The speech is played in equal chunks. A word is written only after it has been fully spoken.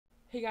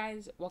Hey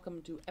guys,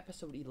 welcome to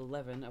episode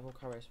 11 of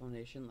Okarius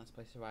Foundation, Let's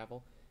Play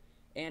Survival.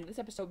 And this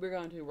episode we're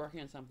going to be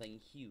working on something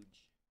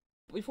huge.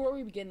 Before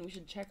we begin, we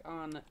should check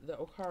on the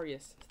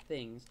Okarius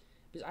things,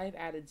 because I have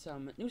added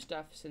some new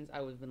stuff since I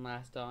was been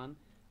last on.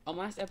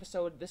 Last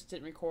episode, this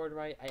didn't record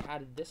right. I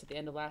added this at the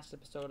end of last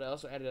episode. I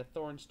also added a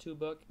Thorns 2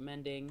 book,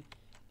 Mending,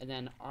 and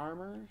then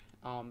armor.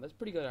 That's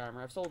pretty good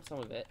armor. I've sold some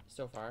of it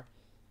so far.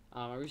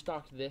 I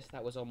restocked this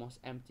that was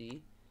almost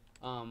empty.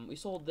 We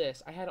sold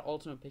this. I had an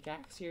ultimate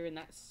pickaxe here, and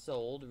that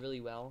sold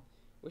really well.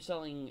 We're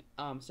selling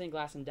stained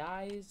glass and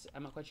dyes.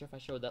 I'm not quite sure if I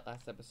showed that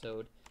last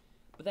episode,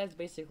 but that's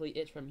basically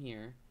it from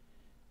here.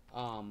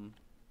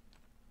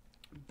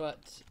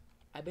 But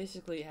I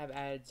basically have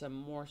added some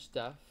more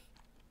stuff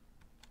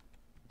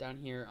down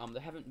here.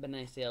 There haven't been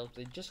any sales.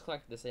 They just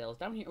collected the sales.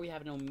 Down here we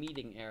have no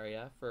meeting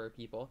area for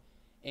people,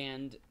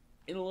 and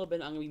in a little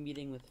bit I'm going to be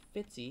meeting with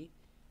Fitzy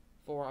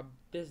for a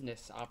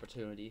business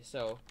opportunity.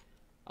 So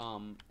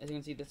as you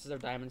can see, this is our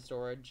diamond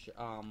storage.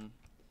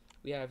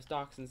 We have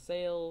stocks and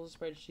sales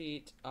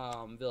spreadsheet,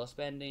 villa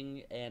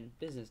spending, and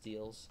business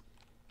deals.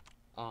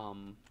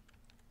 Let's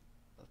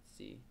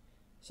see.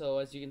 So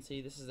as you can see,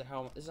 this is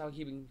how we're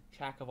keeping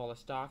track of all the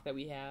stock that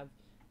we have.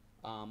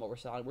 What we're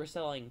selling. We're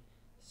selling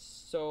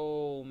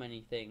so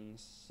many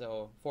things.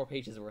 So 4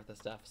 pages worth of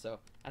stuff. So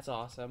that's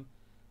awesome.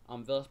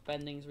 Villa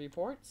spendings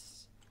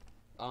reports.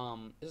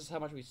 This is how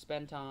much we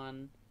spent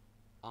on.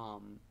 I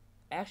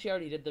actually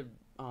already did the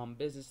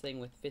business thing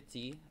with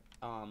Fitzy,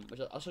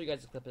 which I'll show you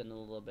guys a clip in a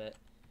little bit.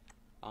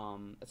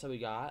 That's how we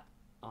got.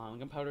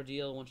 Gunpowder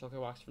deal, 1 shulker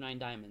box for 9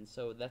 diamonds.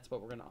 So that's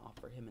what we're gonna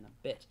offer him in a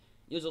bit.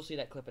 You'll see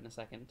that clip in a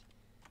second.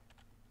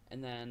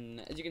 And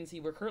then, as you can see,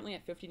 we're currently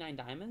at 59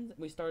 diamonds.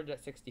 We started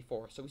at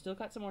 64, so we still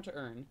got some more to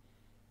earn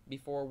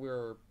before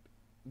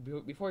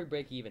we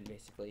break even,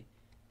 basically.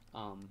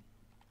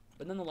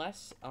 But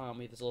nonetheless,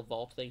 we have this little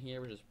vault thing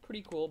here, which is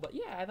pretty cool. But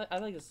yeah, I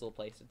like this little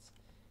place.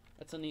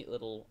 It's a neat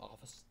little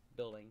office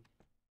building.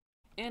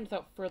 And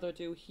without further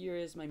ado, here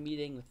is my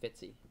meeting with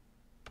Fitzy.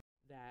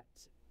 That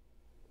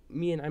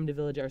me and I'm the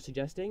Village are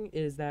suggesting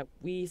is that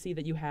we see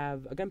that you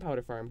have a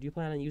gunpowder farm. Do you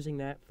plan on using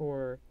that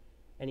for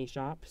any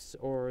shops,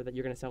 or that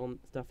you're going to sell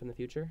stuff in the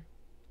future?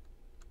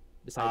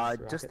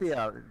 Besides Just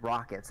the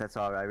rockets. That's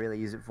all I really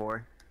use it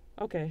for.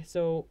 Okay,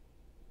 so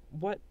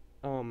what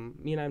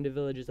me and I'm the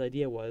Village's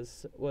idea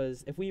was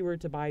if we were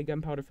to buy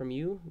gunpowder from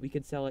you, we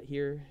could sell it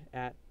here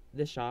at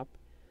this shop,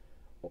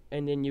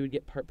 and then you would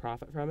get part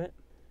profit from it.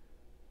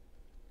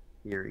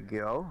 Here we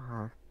go.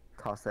 I'll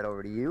toss that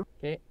over to you.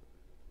 Okay.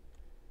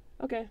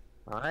 Okay.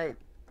 All right.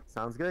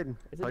 Sounds good.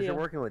 It's a Pleasure deal.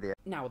 working with you.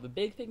 Now, the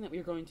big thing that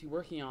we're going to be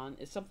working on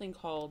is something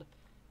called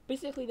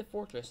basically the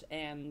fortress,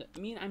 and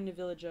me and I'm the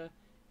Villager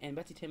and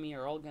Betsy Timmy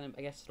are all gonna,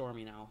 I guess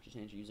Stormy now, she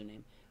changed her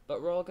username,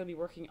 but we're all gonna be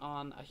working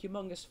on a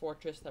humongous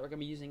fortress that we're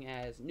gonna be using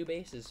as new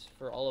bases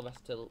for all of us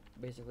to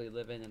basically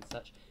live in and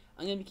such.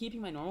 I'm gonna be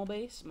keeping my normal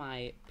base,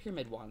 my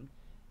pyramid one,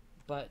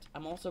 but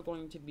I'm also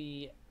going to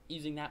be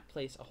using that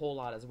place a whole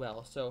lot as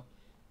well. So,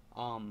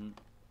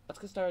 let's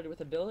get started with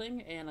the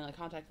building, and I'm gonna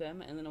contact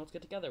them, and then let's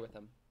get together with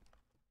them.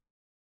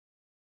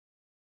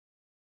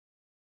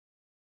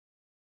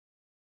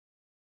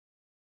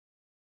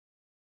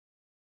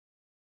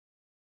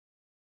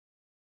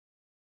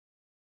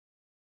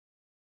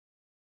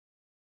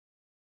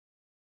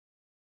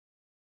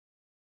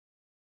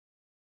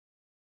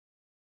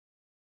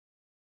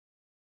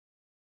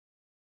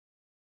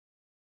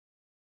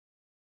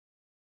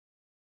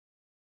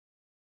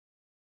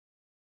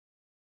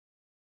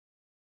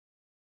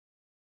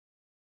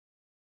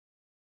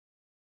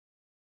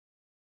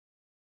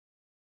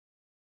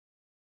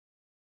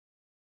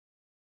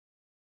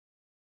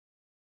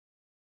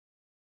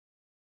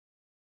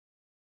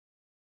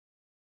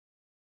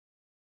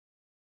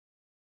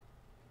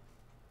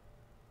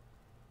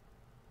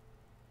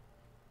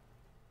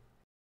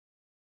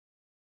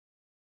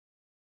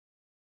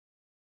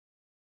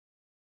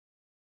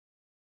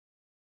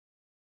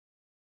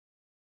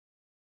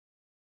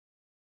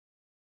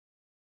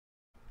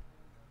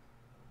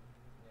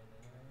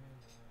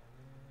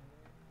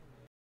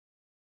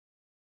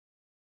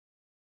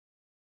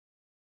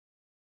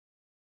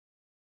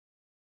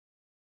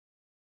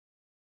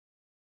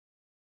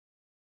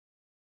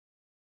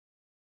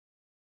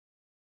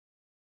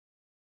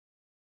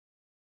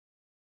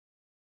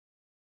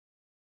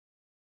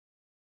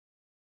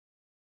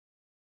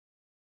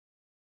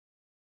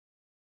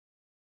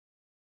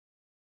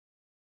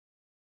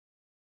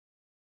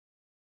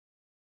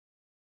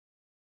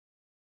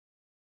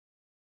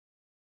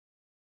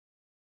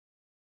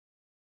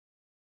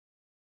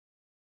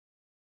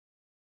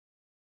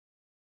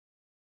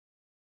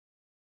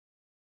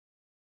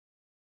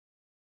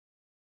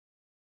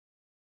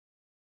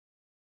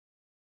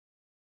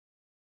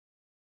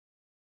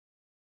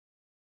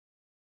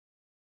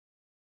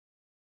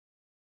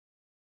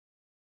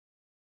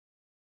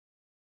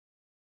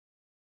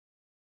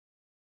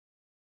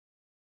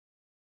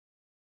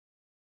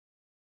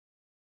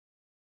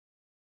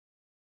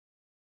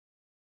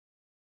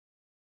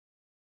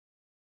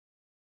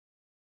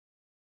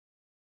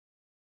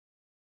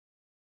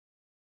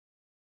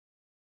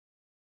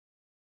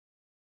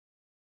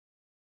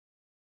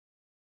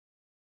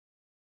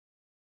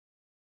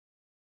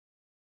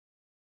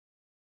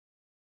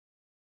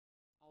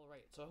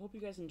 so I hope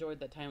you guys enjoyed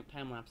that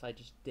time lapse I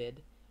just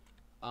did.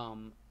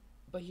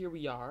 But here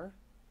we are.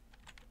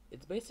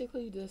 It's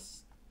basically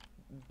this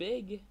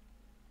big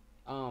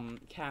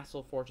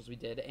castle fortress we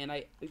did, and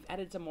we've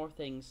added some more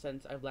things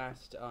since I've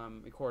last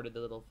recorded the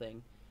little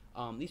thing.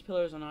 These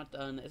pillars are not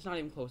done. It's not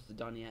even close to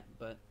done yet,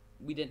 but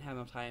we didn't have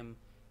enough time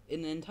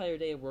in an entire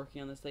day of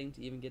working on this thing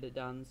to even get it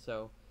done.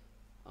 So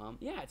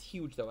yeah, it's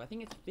huge though. I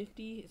think it's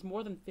 50. It's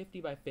more than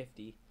 50 by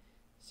 50.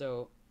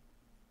 So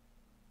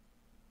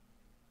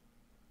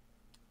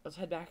let's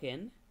head back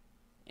in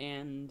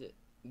and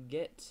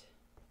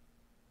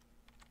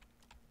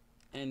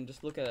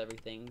just look at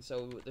everything.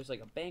 So there's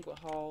like a banquet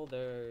hall,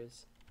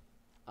 there's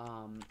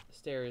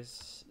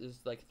stairs, there's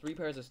like 3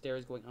 pairs of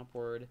stairs going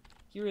upward.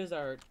 Here is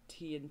our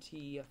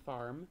TNT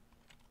farm.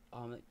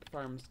 It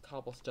farms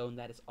cobblestone.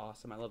 That is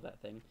awesome. I love that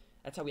thing.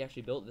 That's how we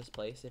actually built this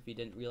place, if you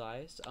didn't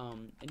realize.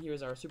 And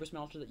here's our super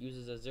smelter that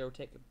uses a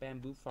zero-tick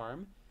bamboo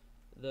farm.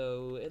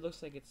 Though it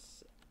looks like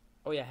it's...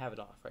 Oh yeah, I have it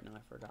off right now,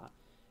 I forgot.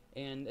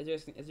 And as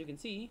you can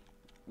see,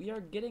 we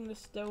are getting the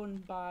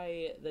stone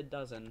by the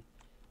dozen.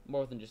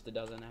 More than just a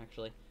dozen,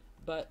 actually.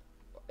 But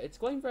it's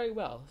going very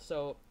well.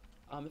 So,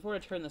 if we were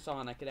to turn this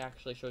on, I could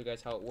actually show you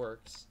guys how it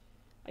works.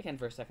 I can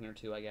for a second or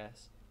two, I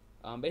guess.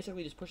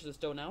 Basically, just pushes the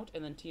stone out,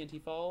 and then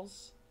TNT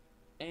falls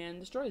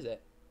and destroys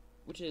it.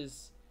 Which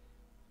is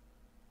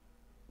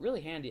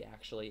really handy,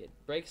 actually. It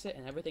breaks it,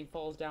 and everything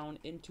falls down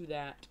into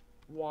that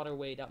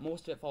waterway.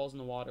 Most of it falls in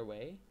the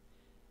waterway.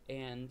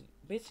 And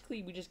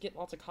basically, we just get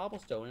lots of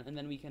cobblestone, and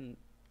then we can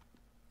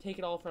take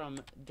it all from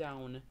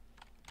down.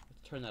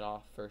 Let's turn that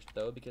off first,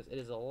 though, because it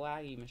is a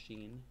laggy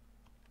machine.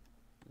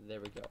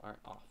 There we go. Alright,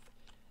 off.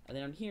 And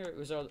then on here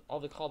is where all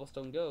the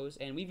cobblestone goes,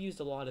 and we've used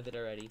a lot of it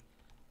already.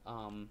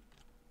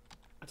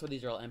 That's why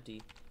these are all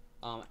empty.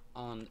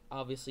 On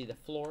obviously the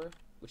floor,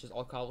 which is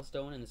all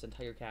cobblestone in this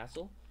entire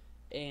castle,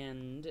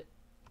 and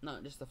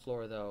not just the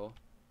floor though.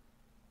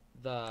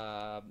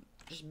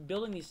 Just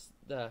building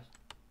the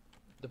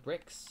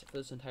bricks for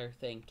this entire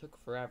thing took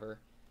forever,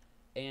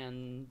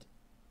 and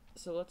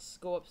so let's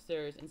go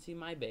upstairs and see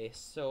my base.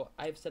 So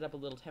I've set up a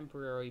little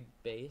temporary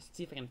base.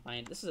 See if I can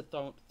find. This is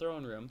a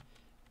throne room.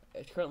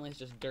 Currently it's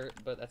just dirt,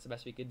 but that's the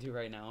best we could do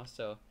right now.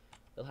 So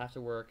it'll have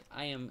to work.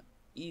 I am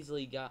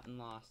easily gotten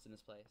lost in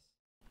this place.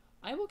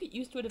 I will get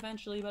used to it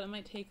eventually, but it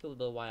might take a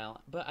little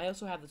while. But I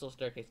also have this little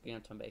staircase going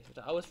up to my base, which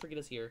I always forget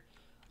is here.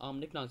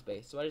 Nick Nog's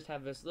base. So I just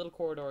have this little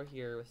corridor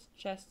here with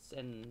chests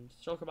and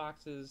shulker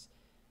boxes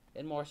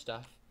and more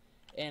stuff.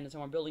 And some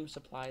more building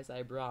supplies that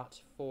I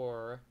brought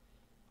for,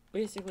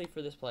 basically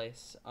for this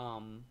place.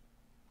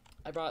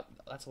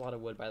 That's a lot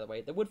of wood, by the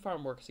way. The wood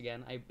farm works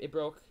again. It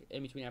broke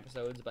in between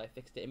episodes, but I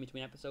fixed it in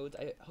between episodes.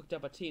 I hooked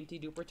up a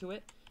TNT duper to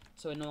it,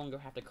 so I no longer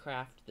have to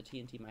craft the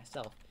TNT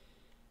myself.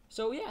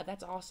 So yeah,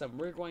 that's awesome.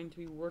 We're going to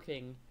be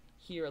working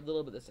here a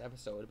little bit this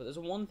episode, but there's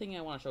one thing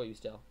I want to show you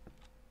still.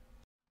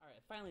 Alright,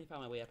 I finally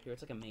found my way up here.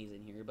 It's like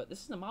amazing here, but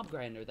this is the mob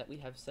grinder that we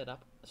have set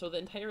up. So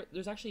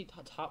there's actually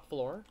a top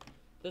floor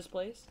to this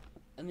place,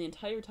 and the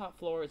entire top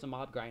floor is a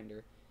mob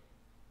grinder,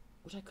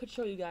 which I could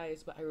show you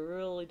guys, but I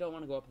really don't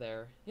want to go up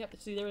there. Yep,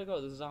 see, there we go.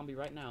 There's a zombie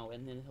right now,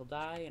 and then he'll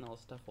die, and all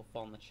the stuff will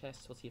fall in the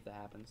chest. We'll see if that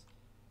happens.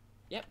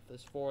 Yep,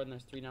 there's 4, and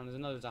there's 3 now. There's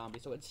another zombie,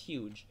 so it's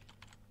huge.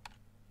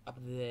 Up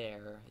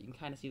there, you can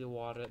kind of see the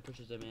water that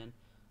pushes them in.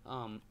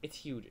 It's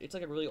huge. It's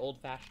like a really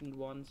old-fashioned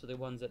one, so they're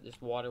ones that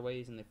just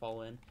waterways and they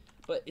fall in.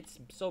 But it's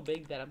so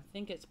big that I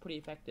think it's pretty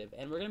effective.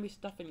 And we're going to be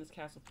stuffing this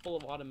castle full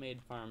of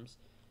automated farms,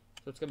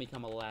 so it's going to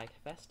become a lag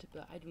fest,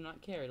 but I do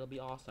not care. It'll be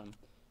awesome.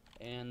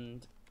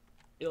 And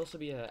it'll also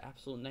be an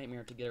absolute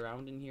nightmare to get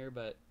around in here,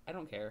 but I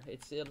don't care.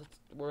 It's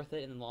worth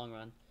it in the long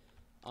run.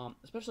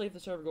 Especially if the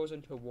server goes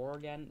into a war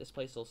again, this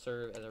place will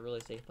serve as a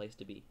really safe place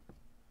to be.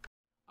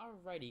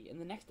 Alrighty, in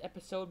the next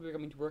episode, we're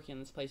going to be working on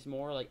this place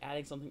more, like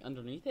adding something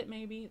underneath it,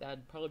 maybe.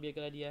 That'd probably be a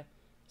good idea,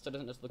 so it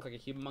doesn't just look like a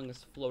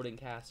humongous floating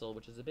castle,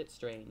 which is a bit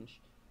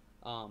strange.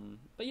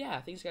 But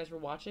yeah, thanks guys for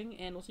watching,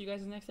 and we'll see you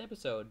guys in the next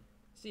episode.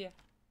 See ya!